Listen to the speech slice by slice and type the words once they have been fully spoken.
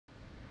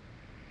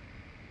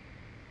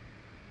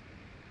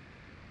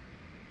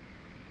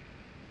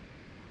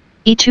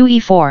e2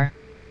 e4,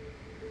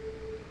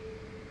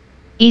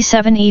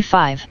 e7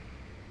 e5,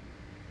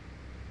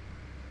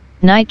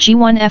 knight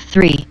g1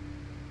 f3,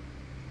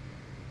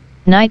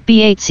 knight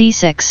b8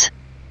 c6,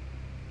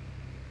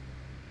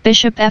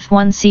 bishop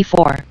f1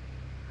 c4,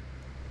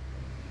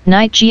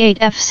 knight g8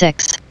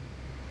 f6,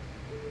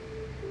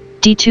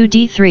 d2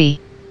 d3,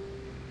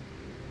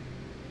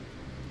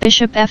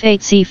 bishop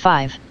f8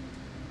 c5,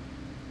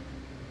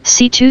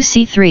 c2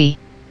 c3,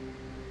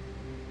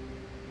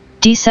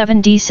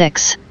 d7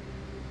 d6,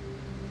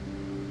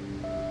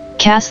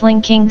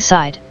 castling king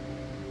side,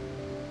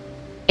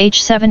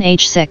 h7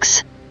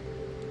 h6,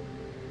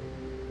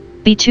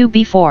 b2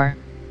 b4,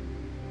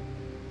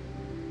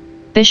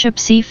 bishop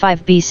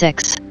c5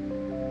 b6,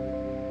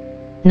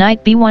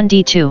 knight b1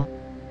 d2,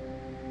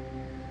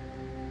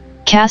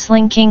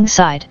 castling king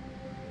side,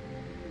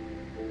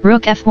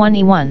 rook f1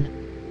 e1,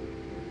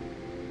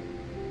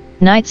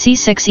 knight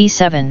c6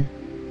 e7,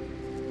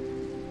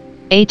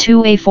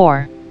 a2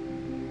 a4,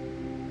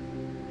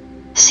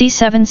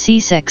 c7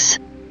 c6,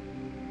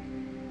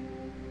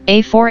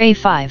 a4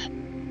 a5,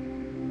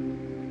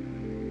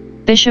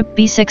 bishop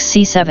b6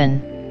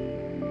 c7,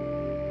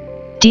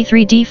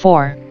 d3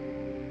 d4,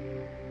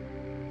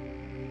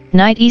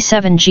 knight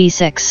e7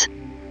 g6,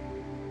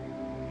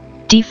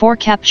 d4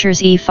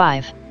 captures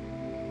e5,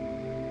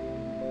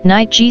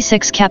 knight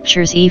g6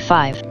 captures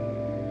e5,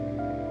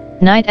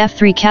 knight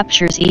f3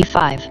 captures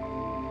e5,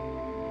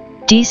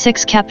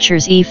 d6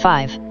 captures e5,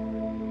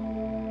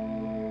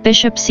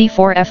 bishop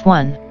c4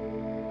 f1,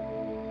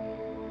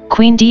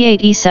 queen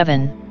d8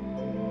 e7,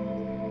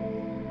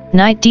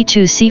 knight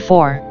d2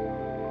 c4,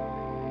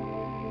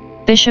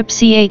 bishop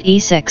c8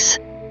 e6,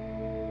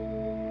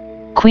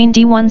 queen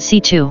d1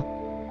 c2,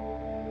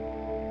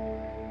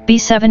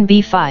 b7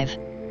 b5,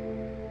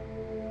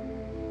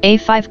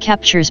 a5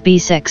 captures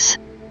b6,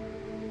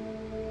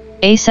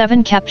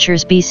 a7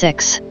 captures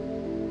b6,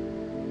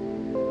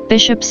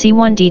 bishop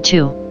c1 d2,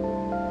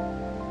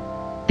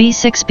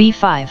 b6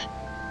 b5,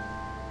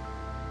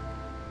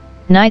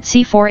 knight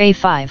c4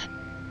 a5,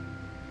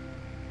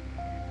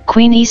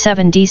 queen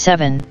e7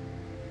 d7,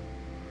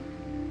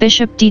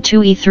 bishop d2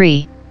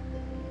 e3,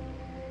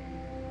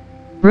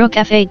 rook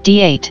f8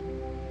 d8,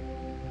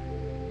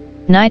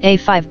 knight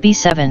a5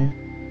 b7,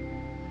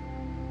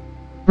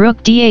 rook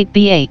d8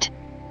 b8,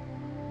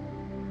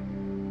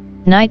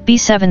 knight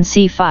b7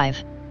 c5,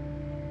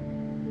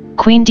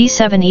 queen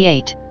d7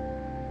 e8,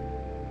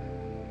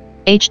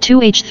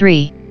 h2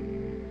 h3,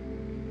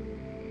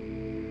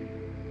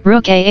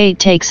 rook a8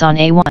 takes on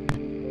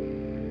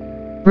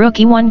a1, rook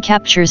e1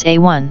 captures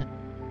a1,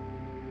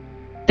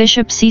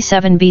 bishop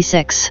c7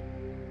 b6,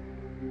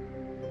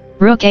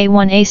 rook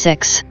a1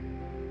 a6,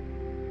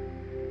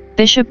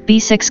 bishop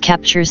b6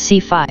 captures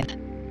c5,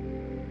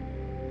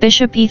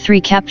 bishop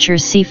e3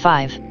 captures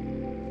c5,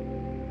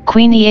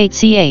 queen e8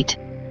 c8,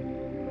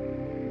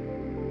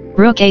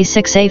 rook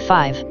a6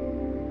 a5,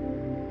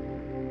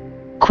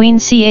 queen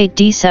c8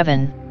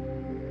 d7,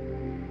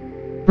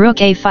 rook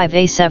a5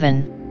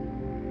 a7,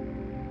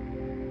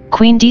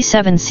 queen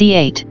d7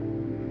 c8,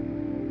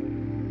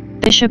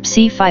 bishop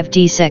c5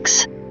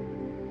 d6,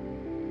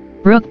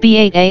 rook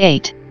b8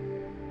 a8,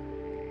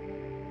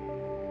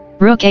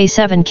 rook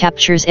a7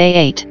 captures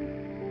a8,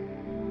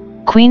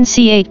 queen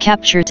c8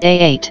 captures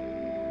a8,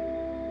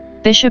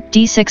 bishop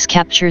d6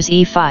 captures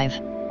e5,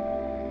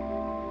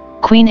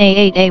 queen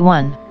a8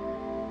 a1,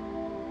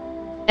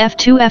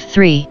 f2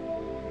 f3,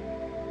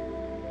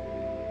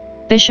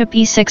 bishop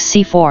e6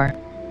 c4,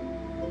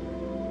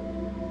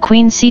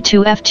 queen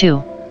c2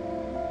 f2,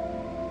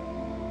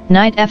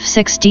 knight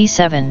f6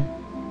 d7,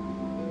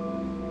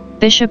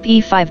 bishop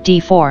e5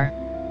 d4,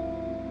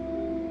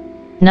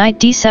 knight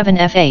d7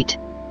 f8,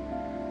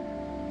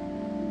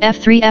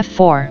 f3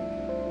 f4,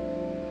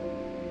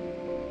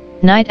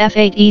 knight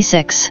f8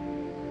 e6,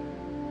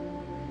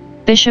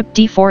 bishop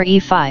d4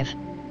 e5,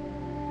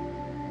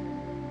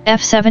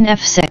 f7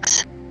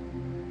 f6,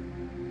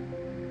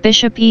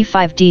 bishop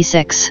e5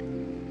 d6,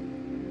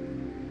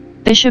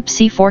 bishop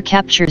c4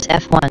 captures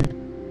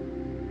f1,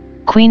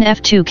 queen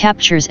f2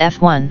 captures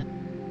f1,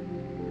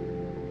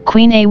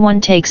 queen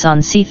a1 takes on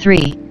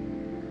c3,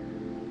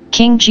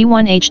 king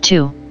g1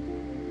 h2,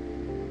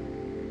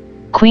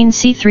 queen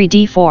c3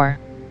 d4,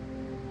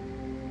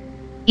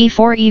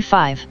 e4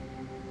 e5,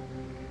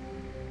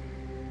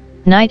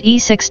 knight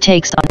e6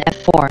 takes on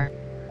f4,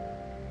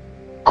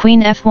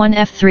 queen f1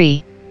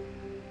 f3,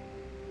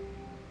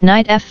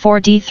 knight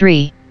f4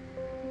 d3,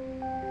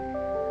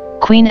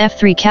 queen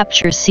f3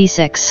 captures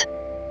c6,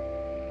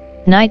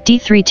 knight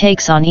d3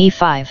 takes on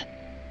e5,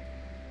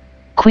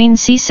 queen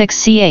c6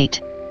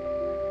 c8,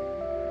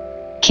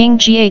 king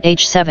g8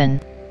 h7,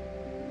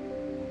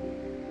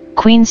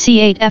 queen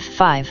c8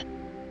 f5,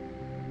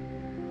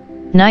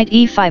 knight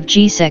e5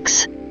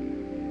 g6,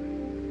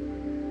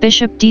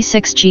 bishop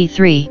d6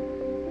 g3,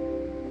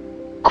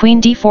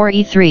 queen d4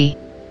 e3,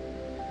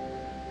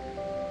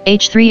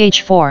 h3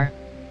 h4,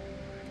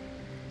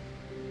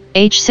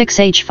 h6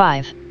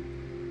 h5,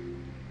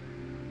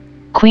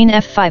 queen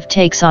f5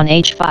 takes on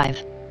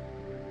h5,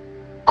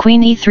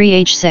 Queen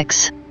e3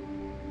 h6.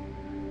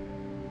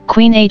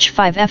 Queen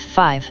h5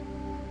 f5.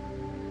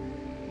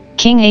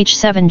 King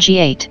h7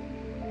 g8.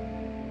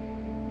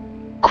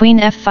 Queen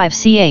f5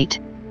 c8.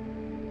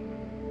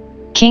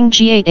 King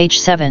g8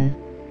 h7.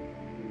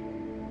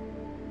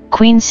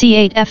 Queen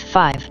c8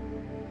 f5.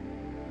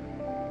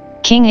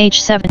 King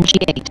h7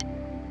 g8.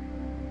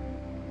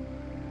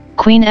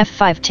 Queen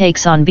f5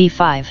 takes on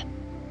b5.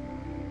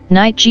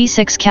 Knight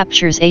g6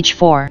 captures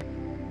h4.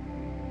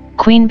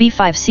 Queen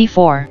b5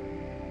 c4.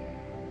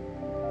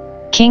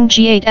 King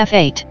g8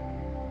 f8.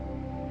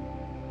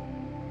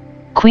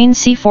 Queen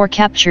c4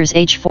 captures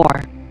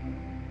h4.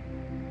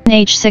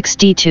 h6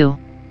 d2.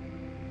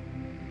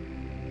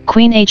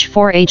 Queen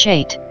h4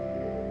 h8.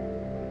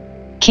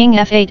 King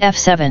f8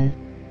 f7.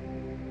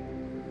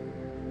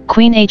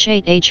 Queen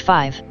h8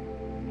 h5.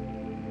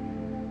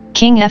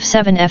 King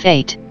f7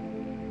 f8.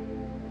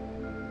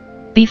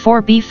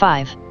 b4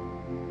 b5.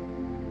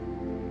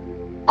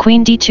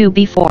 Queen d2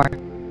 b4.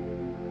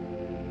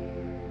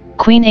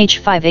 Queen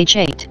h5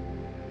 h8.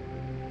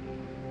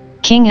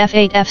 King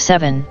f8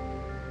 f7.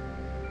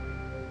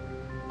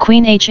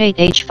 Queen h8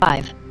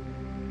 h5.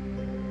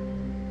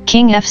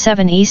 King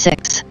f7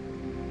 e6.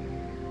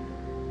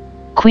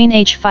 Queen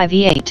h5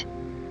 e8.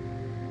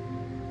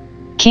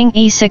 King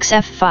e6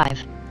 f5.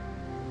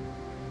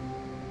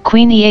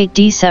 Queen e8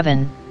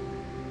 d7.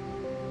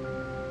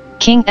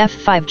 King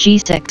f5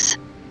 g6.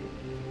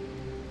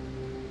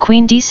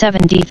 Queen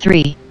d7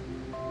 d3.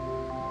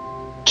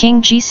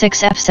 King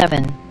g6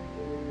 f7.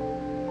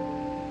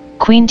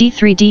 Queen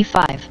d3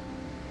 d5.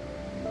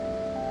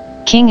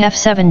 King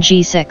f7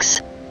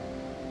 g6.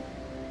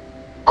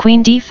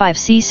 Queen d5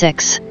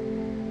 c6.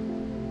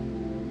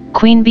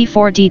 Queen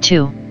b4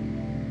 d2.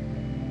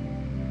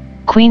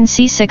 Queen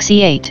c6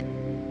 e8.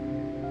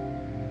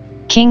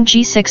 King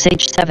g6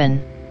 h7.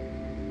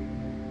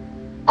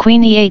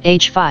 Queen e8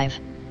 h5.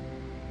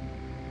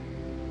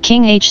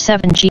 King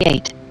h7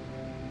 g8.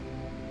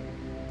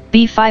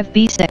 b5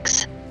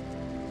 b6.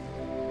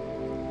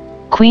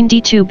 Queen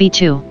d2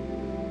 b2.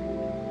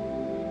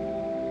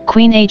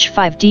 Queen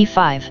h5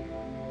 d5.